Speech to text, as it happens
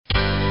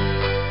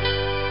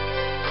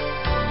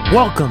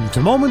Welcome to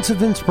Moments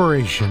of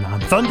Inspiration on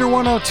Thunder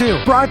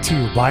 102, brought to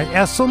you by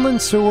Esselman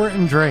Sewer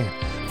and Drain.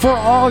 For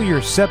all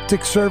your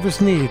septic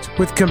service needs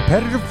with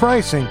competitive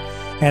pricing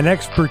and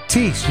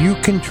expertise you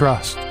can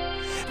trust.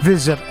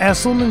 Visit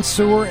Esselman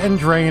Sewer and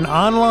Drain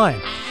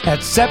online at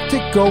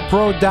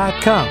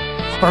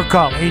septicgopro.com or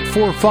call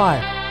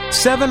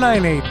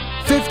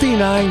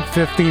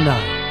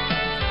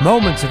 845-798-5959.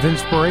 Moments of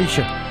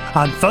Inspiration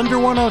on Thunder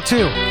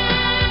 102.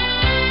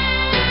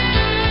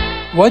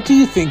 What do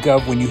you think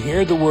of when you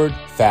hear the word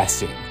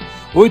fasting?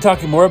 We'll be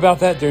talking more about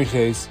that during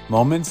today's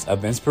Moments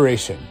of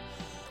Inspiration.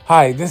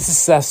 Hi, this is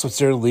Seth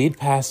Switzer, lead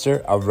pastor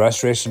of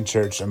Restoration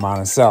Church in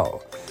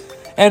Monticello.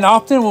 And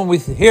often when we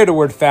hear the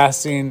word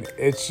fasting,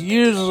 it's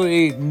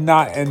usually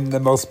not in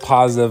the most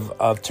positive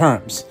of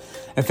terms.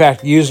 In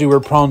fact, usually we're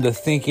prone to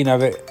thinking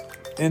of it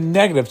in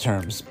negative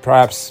terms,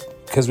 perhaps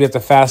because we have to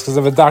fast because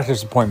of a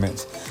doctor's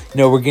appointment.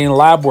 We're getting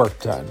lab work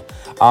done.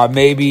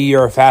 Maybe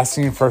you're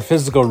fasting for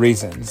physical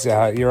reasons.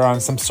 You're on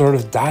some sort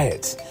of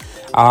diet.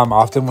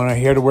 Often when I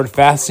hear the word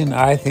fasting,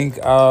 I think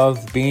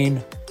of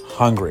being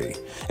hungry.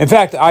 In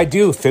fact, I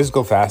do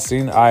physical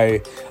fasting.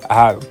 I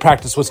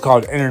practice what's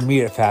called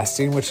intermittent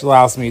fasting, which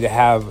allows me to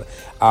have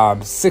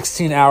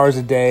 16 hours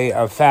a day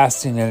of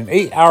fasting and an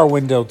 8-hour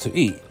window to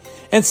eat.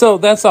 And so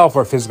that's all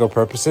for physical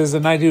purposes,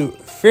 and I do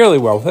fairly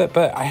well with it.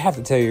 But I have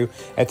to tell you,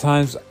 at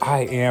times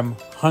I am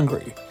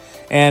hungry.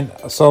 And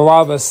so a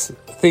lot of us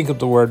think of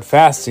the word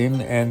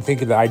fasting and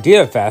think of the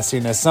idea of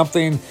fasting as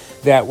something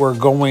that we're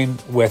going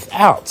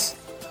without.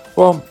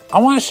 Well, I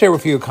want to share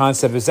with you a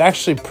concept that's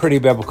actually pretty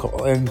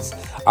biblical, and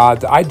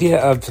the idea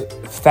of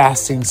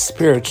fasting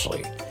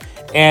spiritually.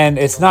 And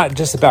it's not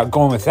just about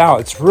going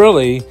without, it's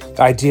really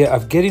the idea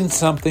of getting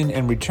something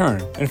in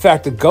return. In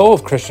fact, the goal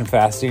of Christian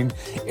fasting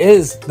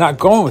is not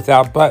going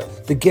without,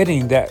 but the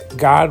getting that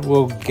God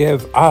will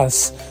give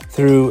us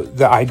through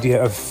the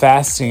idea of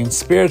fasting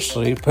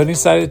spiritually, putting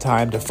aside the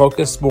time to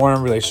focus more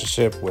on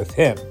relationship with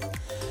Him.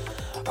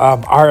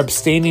 Our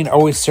abstaining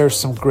always serves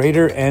some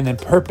greater end and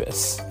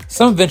purpose.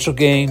 Some eventual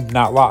gain,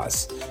 not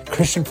loss.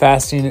 Christian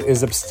fasting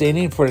is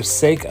abstaining for the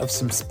sake of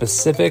some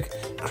specific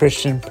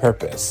Christian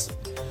purpose.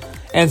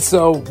 And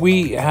so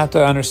we have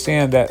to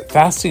understand that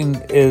fasting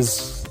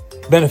is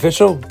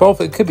beneficial, both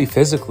it could be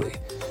physically.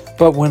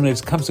 But when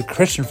it comes to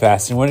Christian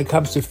fasting, when it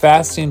comes to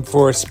fasting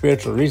for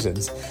spiritual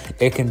reasons,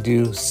 it can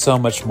do so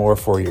much more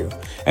for you.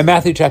 In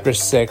Matthew chapter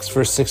 6,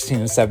 verse 16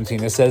 and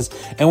 17, it says,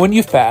 "And when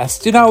you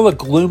fast, do not look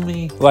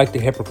gloomy like the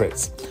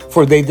hypocrites,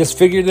 for they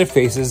disfigure their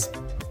faces,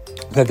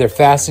 that their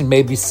fasting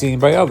may be seen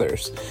by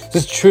others.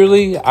 Just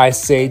truly I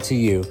say to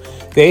you,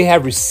 they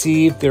have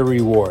received their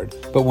reward.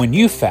 But when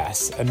you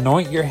fast,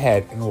 anoint your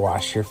head and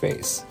wash your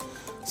face."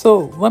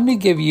 So let me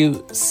give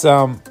you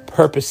some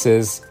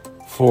purposes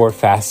for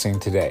fasting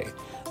today.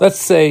 Let's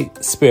say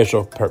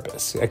spiritual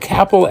purpose, a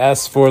capital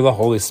S for the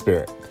Holy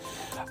Spirit.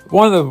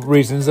 One of the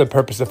reasons, the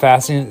purpose of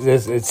fasting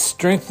is it's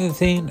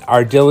strengthening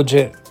our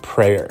diligent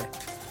prayer.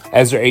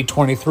 Ezra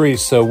 8:23,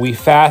 so we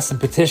fast and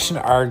petition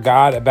our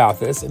God about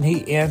this, and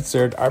He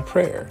answered our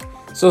prayer.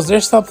 So is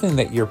there something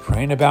that you're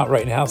praying about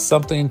right now,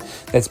 something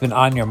that's been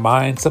on your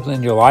mind, something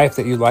in your life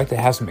that you'd like to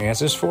have some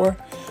answers for?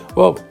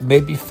 Well,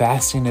 maybe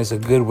fasting is a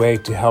good way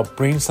to help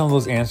bring some of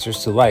those answers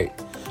to light.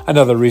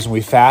 Another reason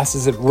we fast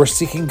is that we're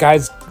seeking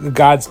God's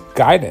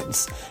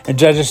guidance. In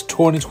Judges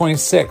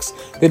 20:26,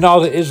 then all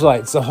the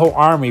Israelites, the whole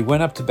army,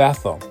 went up to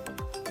Bethel.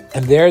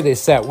 And there they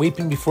sat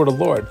weeping before the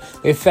Lord.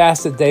 They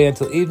fasted day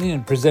until evening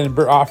and presented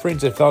burnt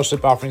offerings and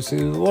fellowship offerings to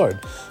the Lord.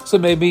 So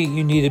maybe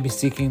you need to be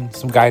seeking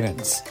some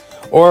guidance.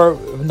 Or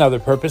another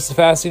purpose of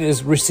fasting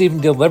is receiving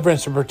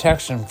deliverance or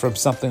protection from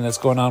something that's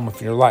going on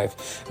with your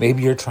life.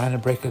 Maybe you're trying to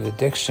break an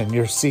addiction.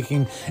 You're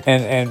seeking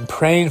and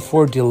praying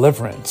for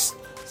deliverance.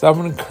 So I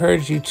would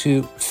encourage you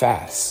to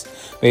fast.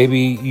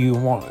 Maybe you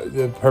want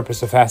the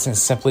purpose of fasting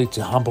is simply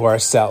to humble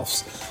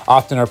ourselves.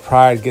 Often our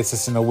pride gets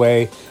us in the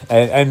way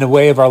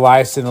of our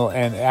lives,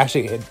 and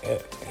actually it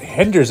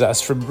hinders us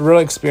from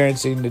really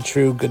experiencing the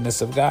true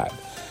goodness of God.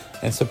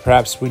 And so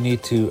perhaps we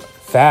need to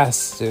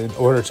fast in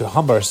order to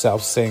humble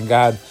ourselves, saying,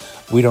 God,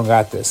 we don't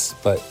got this,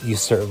 but you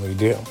certainly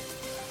do.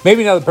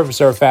 Maybe another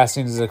purpose of our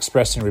fasting is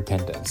expressing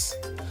repentance.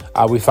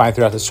 We find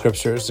throughout the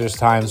scriptures, there's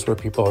times where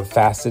people have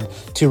fasted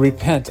to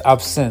repent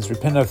of sins,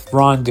 repent of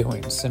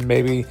wrongdoings, and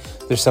maybe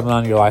there's something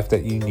on your life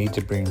that you need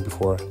to bring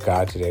before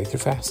God today through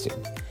fasting.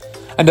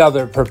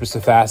 Another purpose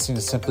of fasting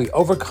is simply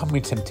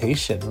overcoming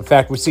temptation. In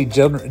fact, we see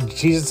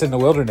Jesus in the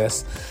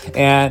wilderness,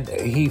 and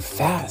He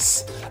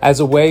fasts as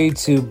a way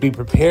to be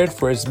prepared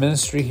for His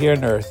ministry here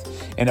on earth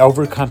and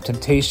overcome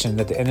temptation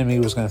that the enemy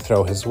was going to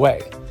throw His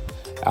way.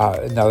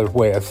 Another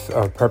way of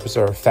purpose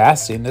of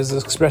fasting is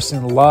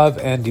expressing love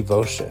and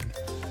devotion.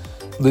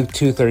 Luke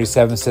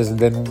 2:37 says, "And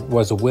then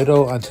was a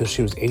widow until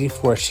she was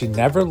 84. She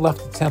never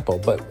left the temple,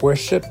 but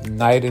worshiped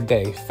night and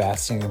day,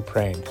 fasting and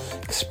praying,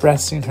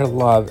 expressing her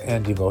love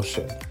and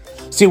devotion."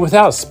 See,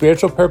 without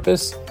spiritual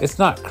purpose, it's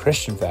not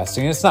Christian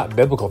fasting. It's not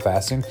biblical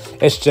fasting.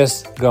 It's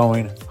just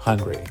going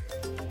hungry.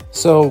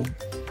 So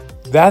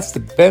That's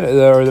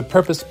the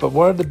purpose, but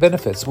what are the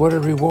benefits? What are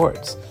the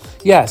rewards?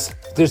 Yes,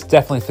 there's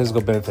definitely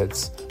physical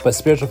benefits, but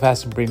spiritual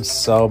fasting brings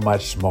so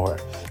much more.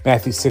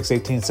 Matthew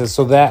 6:18 says,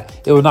 so that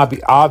it will not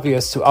be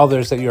obvious to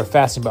others that you are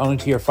fasting, but only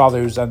to your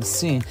Father who is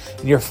unseen.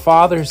 And your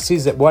Father who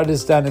sees that what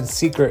is done in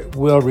secret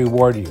will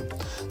reward you.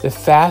 The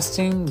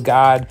fasting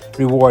God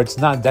rewards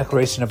not a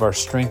declaration of our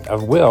strength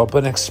of will,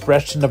 but an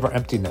expression of our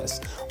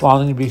emptiness,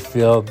 longing to be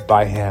filled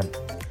by Him.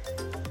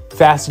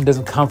 Fasting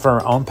doesn't come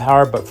from our own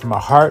power, but from a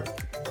heart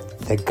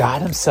that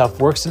God Himself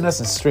works in us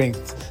and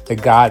strength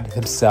that God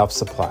Himself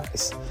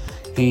supplies.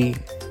 He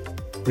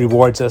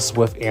rewards us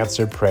with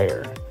answered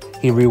prayer.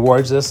 He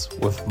rewards us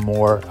with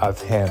more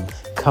of Him.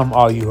 Come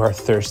all you who are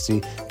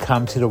thirsty,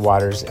 come to the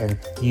waters, and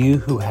you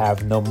who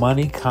have no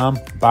money, come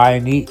buy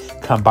and eat.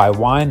 Come buy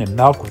wine and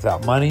milk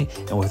without money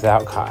and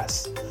without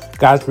cost.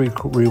 God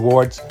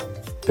rewards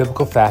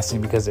biblical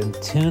fasting because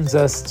it tunes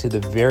us to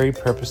the very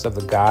purpose of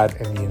the God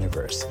in the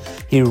universe.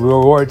 He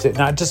rewards it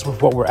not just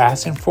with what we're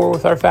asking for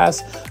with our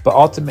fast, but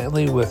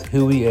ultimately with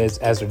who He is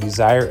as our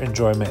desire,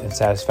 enjoyment, and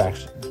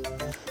satisfaction.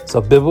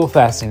 So biblical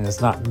fasting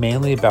is not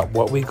mainly about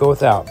what we go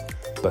without,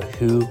 but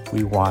who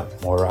we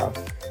want more of.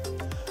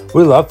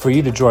 We'd love for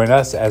you to join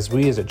us as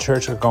we as a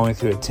church are going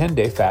through a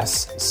 10-day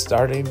fast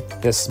starting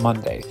this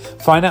Monday.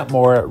 Find out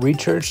more at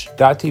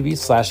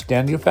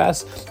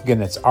rechurch.tv/DanielFast. Again,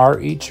 that's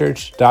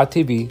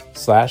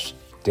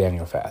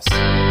rechurch.tv/DanielFast.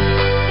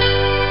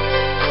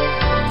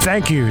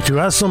 Thank you to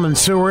Esselman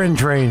Sewer and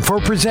Drain for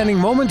presenting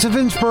Moments of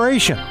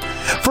Inspiration.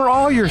 For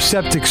all your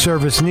septic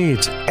service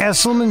needs,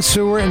 Esselman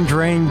Sewer and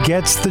Drain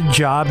gets the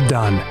job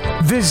done.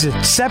 Visit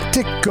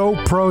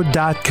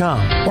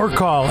SepticGoPro.com or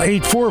call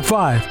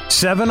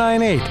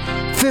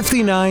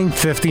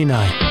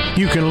 845-798-5959.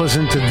 You can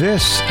listen to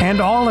this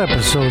and all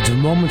episodes of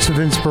Moments of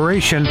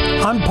Inspiration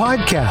on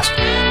podcast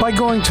by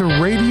going to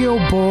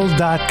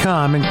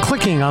RadioBold.com and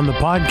clicking on the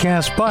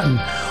podcast button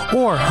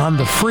or on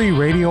the free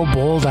Radio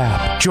Bold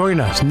app. Join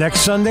us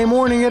next Sunday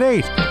morning at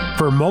 8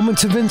 for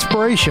Moments of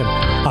Inspiration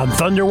on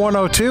Thunder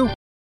 102